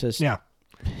coming into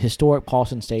historic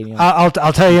Paulson Stadium. I'll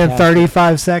tell you in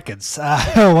 35 seconds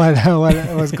what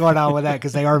was going on with that,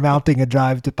 because they are mounting a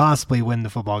drive to possibly win the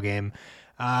football game.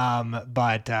 Let's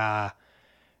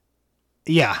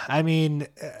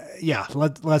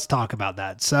talk about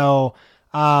that. So,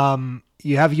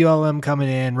 you have ULM coming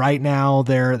in right now.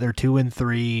 They're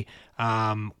 2-3.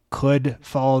 Could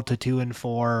fall to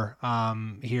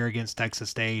 2-4 here against Texas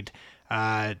State.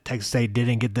 Texas State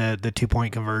didn't get the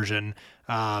 2-point conversion,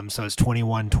 so it's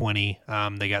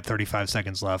 21-20. They got 35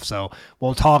 seconds left. So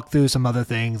we'll talk through some other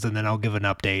things, and then I'll give an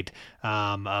update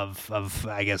of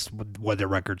I guess what their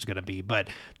record's going to be. But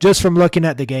just from looking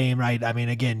at the game, right? I mean,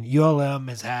 again, ULM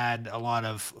has had a lot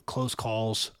of close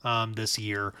calls this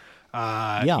year.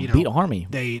 Beat Army.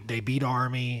 They beat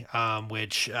Army,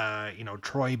 which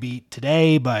Troy beat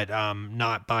today, but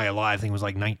not by a lot. I think it was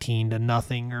like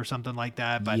 19-0 or something like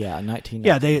that. But 19.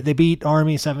 Yeah, they beat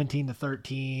Army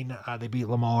 17-13. They beat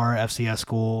Lamar FCS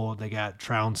school. They got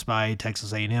trounced by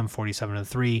Texas A&M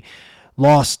 47-3.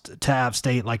 Lost to App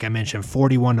State, like I mentioned,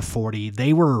 41-40.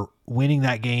 They were winning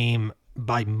that game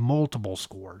by multiple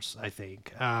scores. I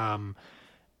think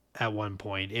at one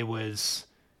point it was.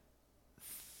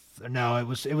 No, it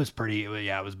was pretty.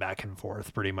 It was back and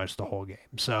forth pretty much the whole game.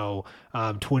 So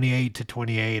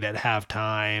 28-28 at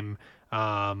halftime.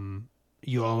 ULM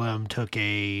took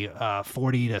a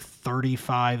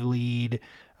 40-35 lead,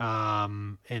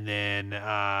 and then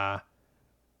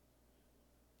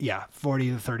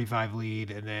 40-35 lead,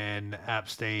 and then App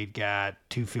State got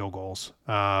 2 field goals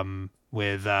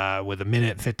with a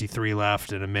minute 53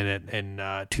 left and a minute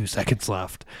and 2 seconds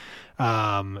left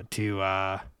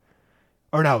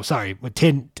with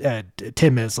 10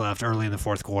 minutes left early in the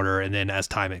fourth quarter, and then as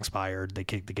time expired, they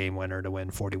kicked the game winner to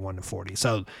win 41-40.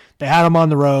 So they had them on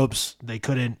the ropes. They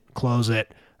couldn't close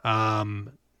it.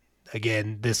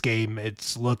 Again, this game,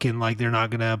 it's looking like they're not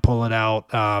going to pull it out,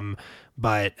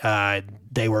 but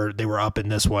they were up in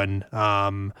this one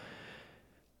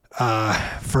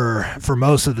for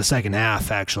most of the second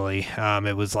half. Actually,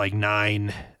 it was like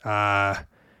 10-9,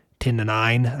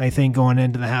 I think, going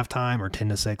into the halftime, or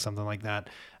 10-6, something like that.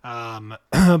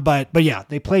 But yeah,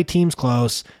 they play teams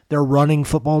close. They're a running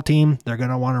football team. They're going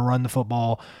to want to run the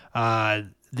football.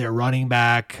 Their running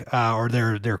back, or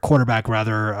their quarterback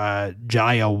rather,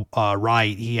 Jaya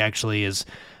Wright, he actually is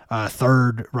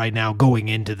third right now going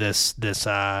into this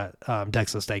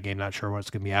Texas State game. Not sure what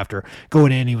it's going to be after.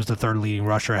 Going in, he was the third leading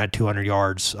rusher, had 200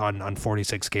 yards on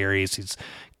 46 carries. He's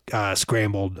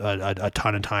scrambled a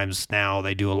ton of times now.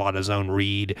 They do a lot of zone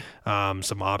read,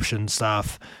 some option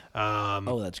stuff.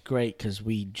 That's great, because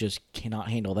we just cannot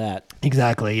handle that.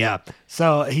 Exactly, yeah.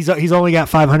 So he's only got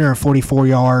 544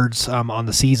 yards on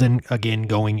the season. Again,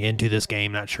 going into this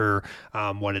game, not sure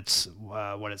what it's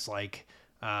like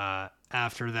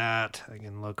After that, I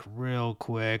can look real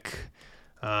quick.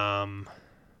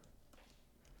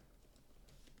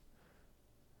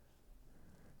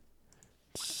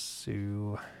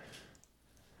 So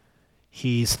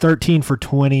he's 13 for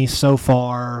 20 so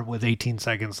far with 18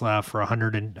 seconds left for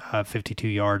 152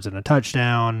 yards and a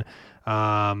touchdown.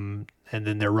 And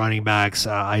then their running backs,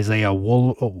 Isaiah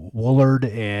Woolard,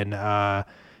 and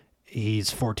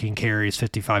he's 14 carries,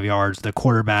 55 yards. The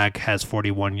quarterback has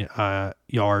 41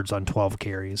 yards on 12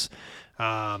 carries.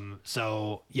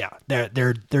 So yeah,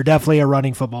 they're definitely a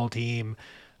running football team.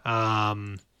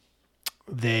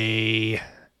 They,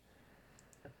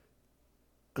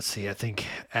 let's see, I think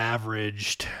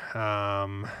averaged.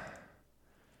 I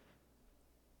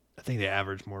think they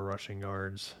averaged more rushing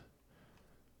yards,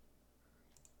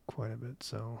 quite a bit.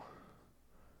 So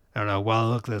I don't know. While I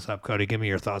look this up, Cody, give me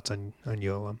your thoughts on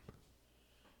ULM.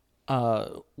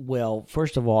 Well,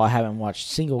 first of all, I haven't watched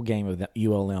a single game of the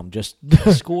ULM, just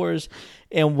the scores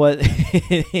and what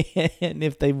and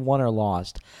if they've won or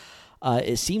lost.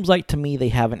 It seems like to me they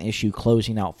have an issue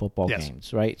closing out football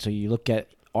games, right? So you look at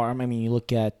you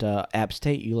look at App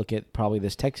State, you look at probably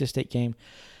this Texas State game,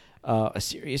 a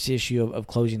serious issue of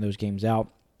closing those games out.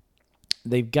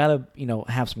 They've got to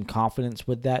have some confidence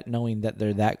with that, knowing that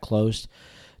they're that close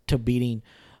to beating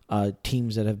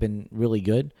teams that have been really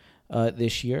good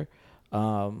this year,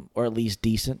 or at least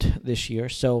decent this year.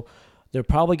 So they're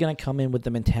probably going to come in with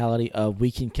the mentality of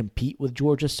we can compete with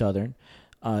Georgia Southern.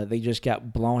 They just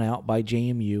got blown out by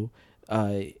JMU.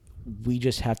 We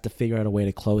just have to figure out a way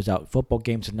to close out football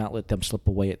games and not let them slip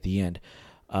away at the end.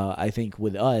 I think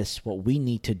with us, what we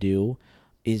need to do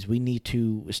is we need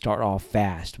to start off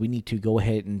fast. We need to go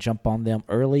ahead and jump on them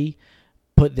early,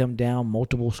 put them down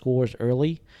multiple scores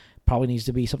early. Probably needs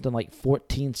to be something like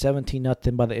 14, 17,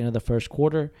 nothing by the end of the first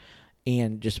quarter,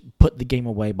 and just put the game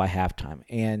away by halftime.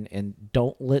 And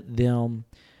don't let them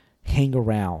hang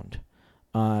around,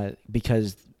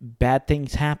 because bad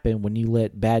things happen when you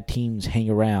let bad teams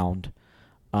hang around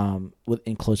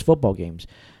in close football games.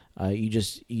 You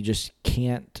just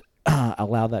can't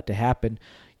allow that to happen.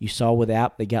 You saw with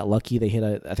App, they got lucky. They hit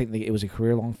it was a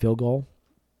career-long field goal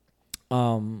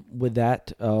with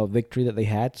that victory that they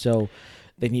had. So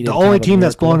they needed the only team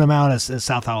that's blowing them out is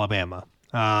South Alabama.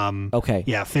 Okay.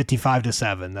 Yeah,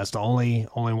 55-7. That's the only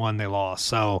one they lost.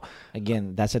 So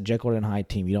again, that's a Jekyll and Hyde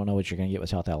team. You don't know what you're going to get with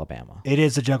South Alabama. It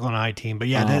is a Jekyll and Hyde team, but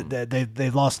yeah,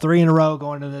 they've lost 3 in a row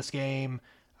going into this game.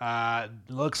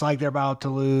 Looks like they're about to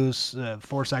lose.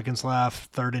 4 seconds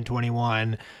left, 3rd and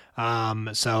 21.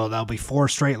 So that'll be 4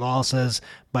 straight losses.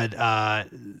 But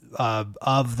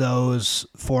of those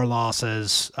 4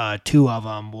 losses, 2 of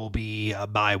them will be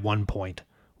by 1 point.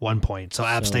 1 point. So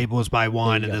App State was by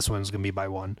 1, and this one's going to be by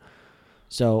 1.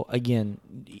 So again,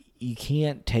 you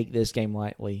can't take this game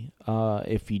lightly.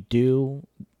 If you do,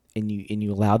 and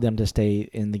you allow them to stay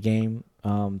in the game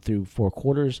through 4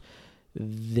 quarters,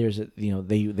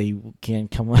 they can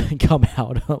come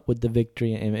out with the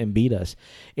victory and beat us.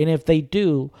 And if they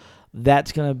do,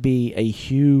 that's going to be a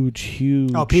huge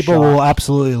people shock. will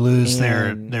absolutely lose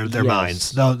their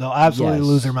minds. They'll absolutely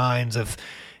lose their minds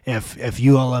if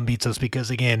ULM beats us, because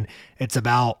again, it's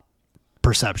about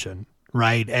perception,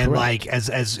 right? And correct. like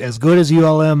as good as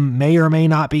ULM may or may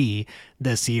not be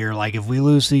this year, like if we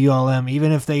lose to ULM,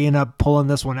 even if they end up pulling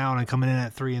this one out and coming in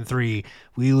at 3-3,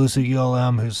 we lose to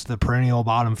ULM, who's the perennial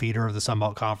bottom feeder of the Sun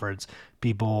Belt Conference,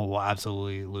 people will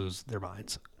absolutely lose their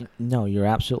minds. No, you're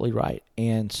absolutely right.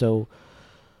 And so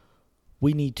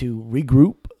we need to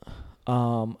regroup.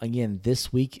 Again,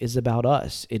 this week is about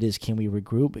us. It is, can we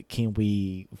regroup? Can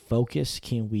we focus?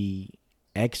 Can we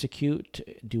execute?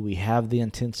 Do we have the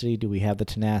intensity? Do we have the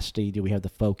tenacity? Do we have the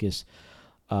focus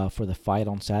for the fight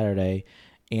on Saturday?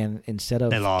 And instead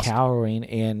of cowering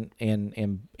and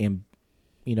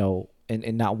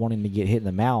not wanting to get hit in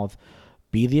the mouth,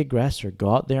 be the aggressor.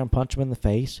 Go out there and punch them in the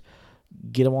face.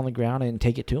 Get them on the ground and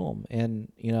take it to them.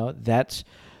 And that's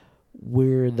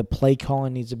where the play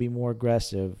calling needs to be more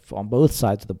aggressive on both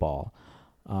sides of the ball.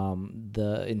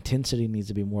 The intensity needs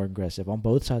to be more aggressive on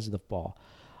both sides of the ball.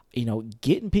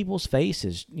 Get in people's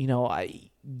faces. I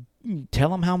tell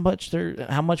them how much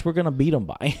we're going to beat them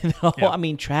by. Yeah. I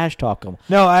mean, trash talk them.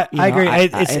 No, I agree.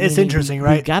 It's interesting,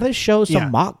 right? We got to show some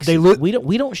mocks.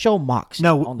 We don't show mocks.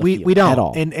 No, on the we field don't. at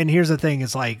all. And here's the thing: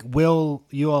 it's like, will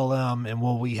ULM and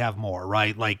will we have more?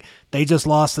 Right? Like they just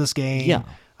lost this game. Yeah.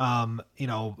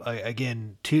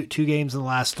 Again, two games in the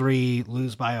last 3,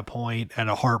 lose by a point at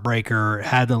a heartbreaker,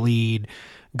 had the lead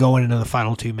going into the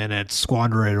final 2 minutes,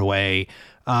 squander it away.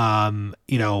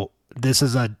 This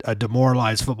is a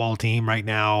demoralized football team right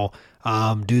now.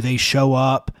 Do they show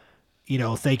up,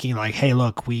 thinking like, hey,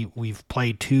 look, we've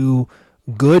played two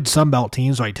good Sun Belt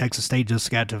teams, right? Texas State just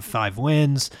got to 5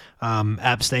 wins.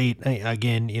 App State,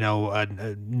 again,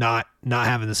 not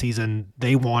having the season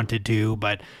they wanted to,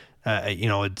 but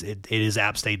it is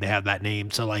App State. They have that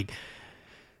name. So like,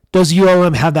 does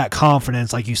ULM have that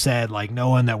confidence, like you said, like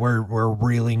knowing that we're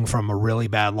reeling from a really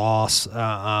bad loss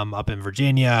up in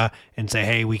Virginia and say,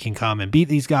 hey, we can come and beat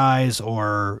these guys,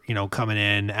 or coming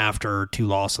in after 2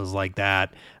 losses like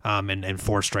that and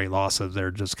 4 straight losses, they're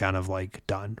just kind of like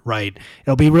done, right?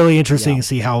 It'll be really interesting to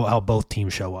see how both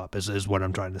teams show up is what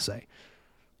I'm trying to say.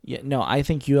 Yeah, no, I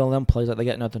think ULM plays like they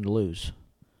got nothing to lose.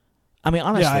 I mean,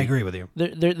 honestly, yeah, I agree with you.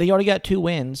 They already got 2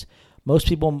 wins. Most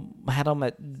people had them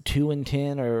at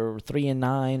 2-10 or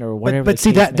 3-9 or whatever. But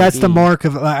see, that's the mark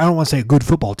of, I don't want to say a good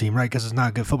football team, right? Because it's not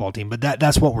a good football team, but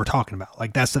that's what we're talking about.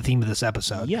 Like, that's the theme of this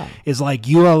episode. Yeah. Is like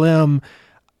ULM,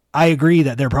 I agree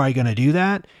that they're probably going to do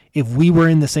that. If we were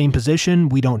in the same position,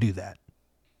 we don't do that.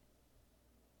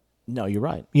 No, you're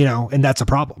right. And that's a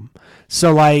problem.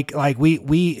 So like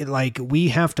we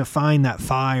have to find that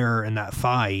fire and that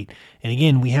fight. And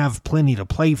again, we have plenty to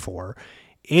play for.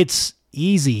 It's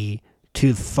easy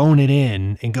to phone it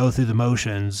in and go through the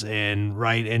motions and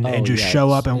just show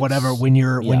up and whatever when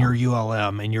you're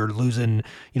ULM and you're losing,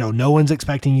 no one's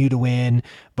expecting you to win,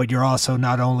 but you're also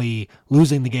not only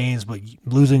losing the games, but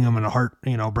losing them in a heart,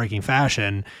 breaking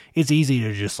fashion. It's easy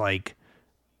to just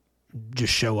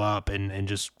show up and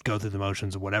just go through the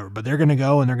motions or whatever, but they're going to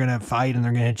go and they're going to fight and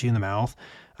they're going to hit you in the mouth.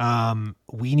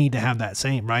 We need to have that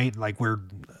same, right? Like we're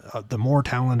the more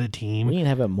talented team. We need to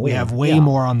have it more. We have way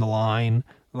more on the line.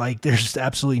 Like there's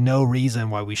absolutely no reason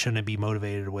why we shouldn't be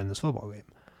motivated to win this football game.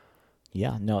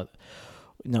 Yeah, no,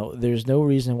 there's no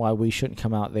reason why we shouldn't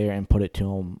come out there and put it to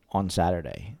them on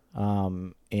Saturday,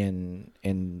 and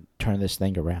turn this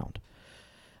thing around.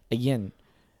 Again,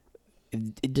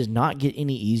 it does not get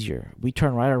any easier. We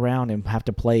turn right around and have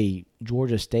to play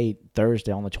Georgia State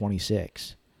Thursday on the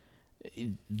 26th.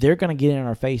 They're going to get in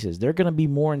our faces. They're going to be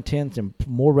more intense and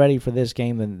more ready for this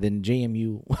game than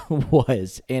JMU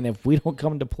was. And if we don't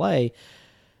come to play,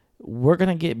 we're going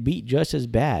to get beat just as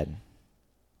bad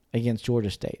against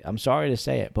Georgia State. I'm sorry to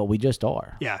say it, but we just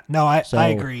are. Yeah, no, I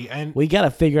agree. And we got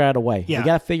to figure out a way. Yeah. We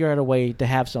got to figure out a way to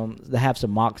have some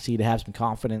moxie, to have some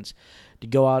confidence, to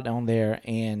go out down there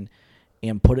and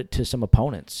put it to some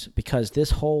opponents, because this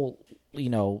whole,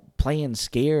 playing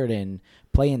scared and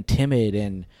playing timid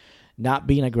and not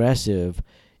being aggressive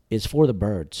is for the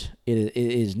birds. It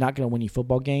is not going to win you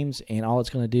football games, and all it's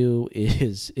going to do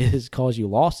is cause you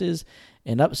losses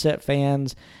and upset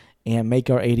fans and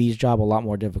make our AD's job a lot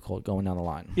more difficult going down the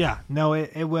line. Yeah, no,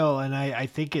 it will, and I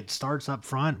think it starts up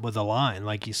front with the line,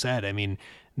 like you said. I mean,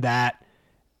 that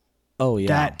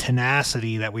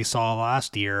tenacity that we saw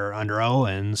last year under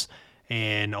Owens,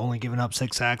 and only giving up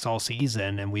 6 sacks all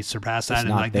season, and we surpassed that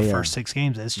in the first 6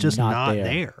 games. It's just not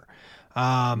there.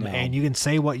 No. And you can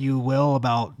say what you will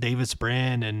about Davis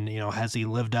Brin and, has he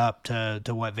lived up to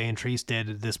what Van Treese did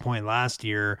at this point last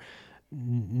year?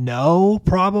 No,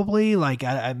 probably. Like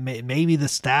maybe the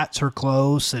stats are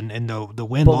close, and the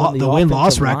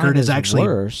win-loss record is actually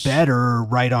worse. Better,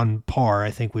 right on par.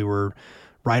 I think we were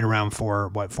right around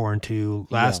 4-2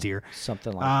 last year.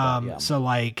 Something like that, yeah. So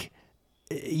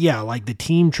the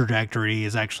team trajectory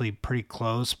is actually pretty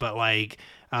close, but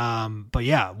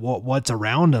what's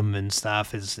around them and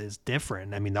stuff is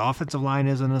different. I mean, the offensive line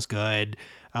isn't as good.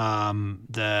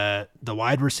 The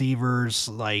wide receivers,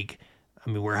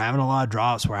 we're having a lot of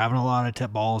drops. We're having a lot of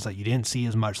tip balls that you didn't see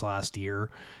as much last year.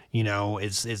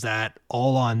 Is that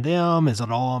all on them? Is it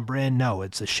all on Brin? No,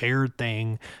 it's a shared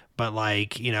thing. But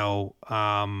it's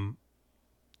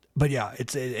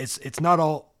not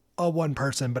all one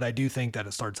person, but I do think that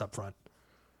it starts up front.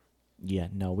 Yeah,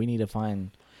 no, we need to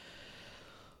find,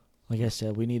 like I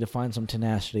said, some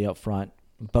tenacity up front,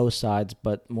 both sides,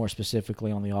 but more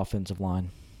specifically on the offensive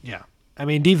line. Yeah. I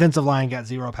mean, defensive line got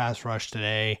 0 pass rush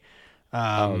today.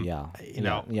 Well, we're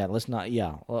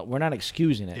not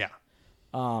excusing it. Yeah.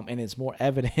 And it's more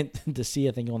evident to see,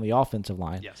 I think, on the offensive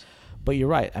line. Yes. But you're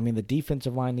right. I mean, the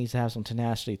defensive line needs to have some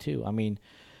tenacity too. I mean,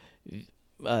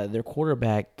 their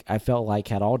quarterback, I felt like,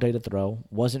 had all day to throw,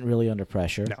 wasn't really under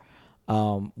pressure.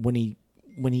 No. When he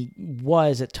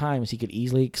was at times, he could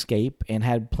easily escape and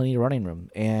had plenty of running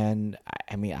room. And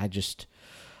I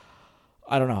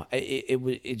don't know.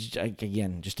 It's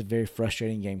again just a very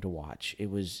frustrating game to watch. It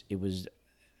was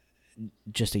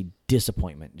just a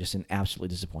disappointment, just an absolute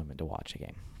disappointment to watch a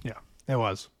game. Yeah, it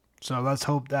was. So let's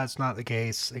hope that's not the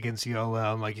case against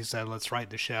ULM. Like you said, let's right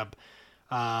the ship.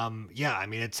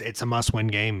 It's a must-win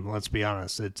game. Let's be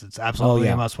honest. It's absolutely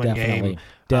a must-win game.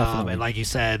 Definitely. And like you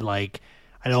said,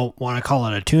 I don't want to call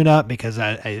it a tune-up because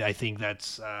I think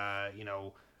that's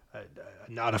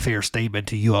not a fair statement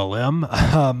to ULM,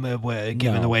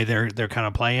 given the way they're kind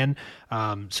of playing.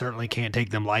 Certainly can't take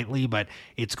them lightly, but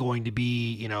it's going to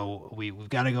be, we've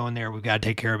got to go in there. We've got to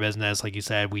take care of business. Like you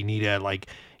said, we need to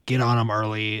get on them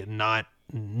early, not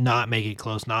make it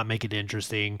close, not make it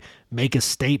interesting, make a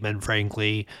statement,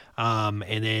 frankly,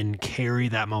 and then carry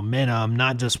that momentum,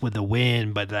 not just with the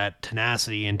win, but that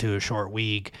tenacity into a short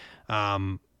week,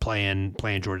 playing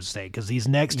Georgia State, because these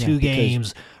next two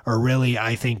games are really,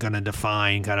 I think, going to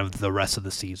define kind of the rest of the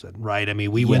season, right? I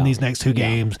mean, we win these next two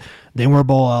games, then we're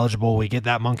bowl eligible. We get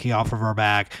that monkey off of our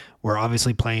back. We're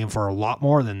obviously playing for a lot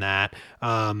more than that,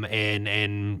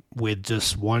 and with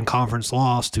just one conference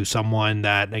loss to someone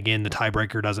that, again, the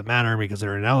tiebreaker doesn't matter because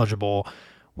they're ineligible.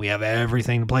 We have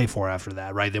everything to play for after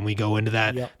that, right? Then we go into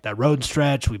that road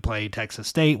stretch. We play Texas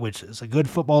State, which is a good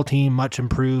football team, much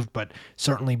improved, but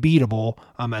certainly beatable,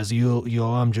 as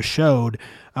ULM just showed.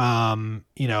 I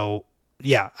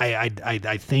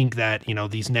think that,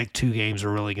 these next two games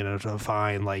are really going to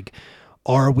define,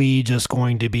 are we just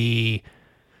going to be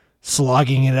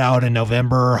slogging it out in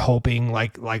November, hoping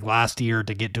like last year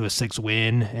to get to a 6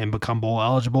 win and become bowl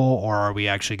eligible, or are we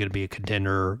actually going to be a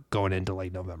contender going into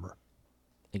late November?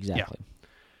 Exactly. Yeah.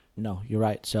 No, you're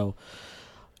right. So,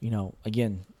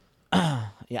 again,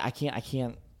 I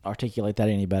can't articulate that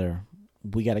any better.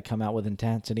 We got to come out with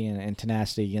intensity and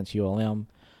tenacity against ULM,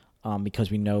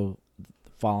 because we know the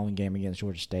following game against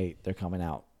Georgia State, they're coming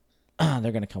out.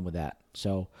 They're going to come with that.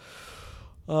 So,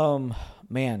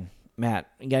 Matt,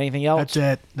 you got anything else?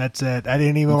 That's it. I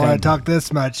didn't even want to talk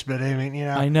this much, but I mean,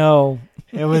 I know.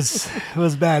 It was a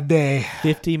bad day.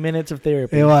 50 minutes of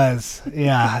therapy. It was.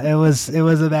 Yeah, it was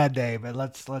a bad day, but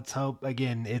let's hope,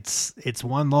 again, it's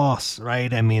one loss,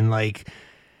 right? I mean,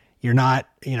 you're not,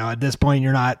 at this point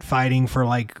you're not fighting for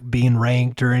being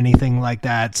ranked or anything like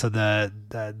that, so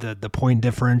the point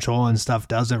differential and stuff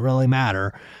doesn't really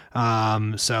matter.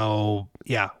 So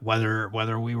yeah,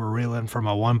 whether we were reeling from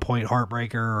a 1-point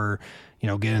heartbreaker or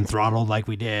getting throttled like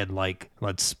we did,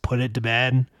 let's put it to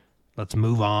bed, let's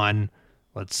move on.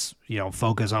 Let's,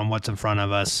 focus on what's in front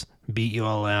of us, beat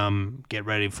ULM, get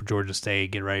ready for Georgia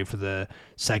State, get ready for the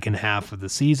second half of the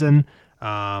season,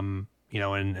 in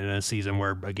a season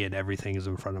where, again, everything is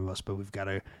in front of us, but we've got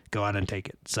to go out and take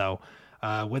it. So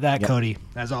with that, Cody,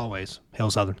 as always,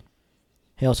 Hail Southern.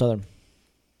 Hail Southern.